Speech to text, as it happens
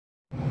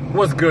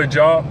What's good,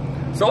 y'all?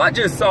 So I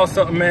just saw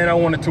something, man, I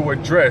wanted to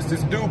address.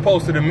 This dude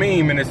posted a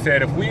meme and it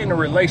said, if we in a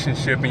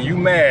relationship and you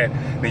mad,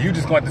 then you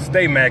just going to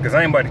stay mad because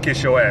I ain't about to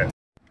kiss your ass.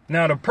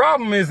 Now, the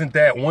problem isn't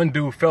that one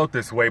dude felt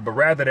this way, but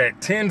rather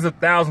that tens of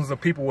thousands of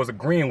people was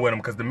agreeing with him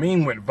because the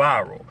meme went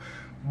viral.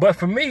 But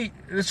for me,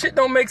 this shit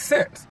don't make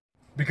sense.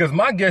 Because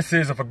my guess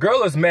is if a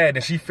girl is mad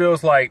and she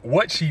feels like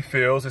what she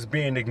feels is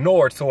being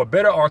ignored, so a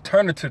better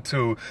alternative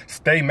to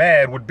stay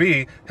mad would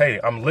be,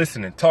 hey, I'm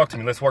listening, talk to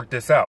me, let's work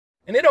this out.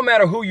 And it don't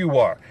matter who you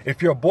are.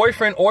 If your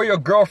boyfriend or your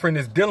girlfriend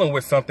is dealing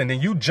with something,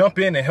 then you jump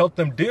in and help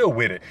them deal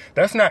with it.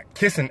 That's not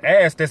kissing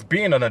ass, that's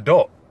being an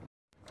adult.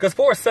 Because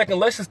for a second,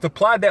 let's just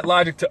apply that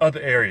logic to other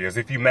areas.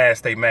 If you mad,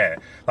 stay mad.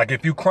 Like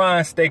if you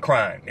crying, stay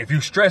crying. If you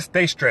stressed,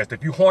 stay stressed.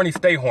 If you horny,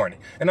 stay horny.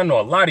 And I know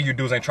a lot of you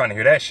dudes ain't trying to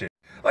hear that shit.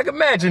 Like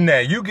imagine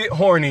that, you get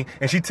horny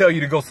and she tell you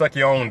to go suck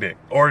your own dick.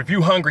 Or if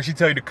you hungry, she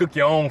tell you to cook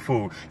your own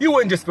food. You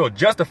wouldn't just feel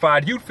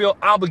justified, you'd feel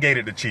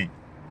obligated to cheat.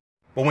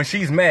 But when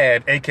she's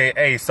mad,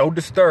 aka so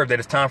disturbed that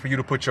it's time for you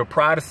to put your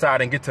pride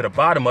aside and get to the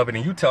bottom of it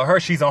and you tell her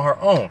she's on her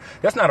own.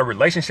 That's not a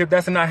relationship,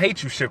 that's an I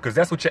hate you shit, because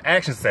that's what your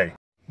actions say.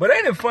 But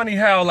ain't it funny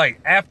how, like,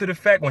 after the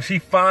fact, when she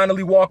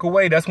finally walk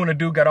away, that's when the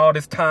dude got all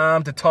this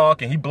time to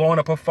talk and he blowing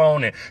up her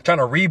phone and trying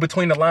to read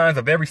between the lines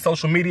of every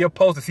social media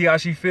post to see how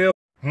she feels?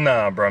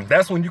 Nah, bro,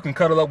 that's when you can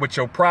cuddle up with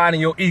your pride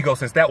and your ego,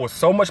 since that was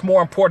so much more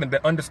important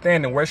than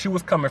understanding where she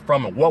was coming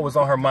from and what was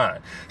on her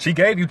mind. She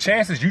gave you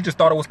chances, you just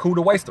thought it was cool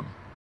to waste them.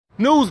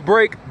 News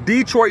break,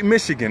 Detroit,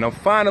 Michigan. I'm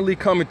finally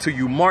coming to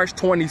you March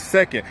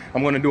 22nd.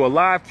 I'm going to do a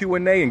live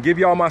Q&A and give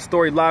y'all my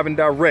story live and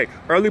direct.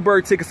 Early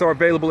bird tickets are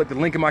available at the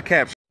link in my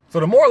caption. So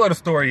the moral of the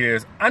story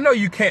is, I know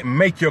you can't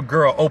make your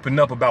girl open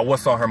up about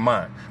what's on her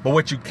mind, but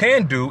what you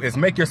can do is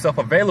make yourself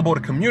available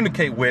to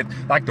communicate with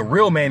like the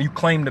real man you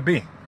claim to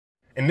be.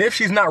 And if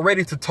she's not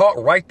ready to talk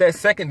right that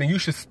second, then you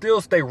should still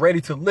stay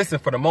ready to listen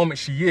for the moment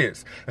she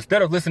is,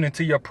 instead of listening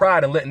to your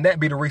pride and letting that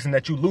be the reason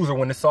that you lose her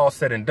when it's all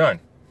said and done.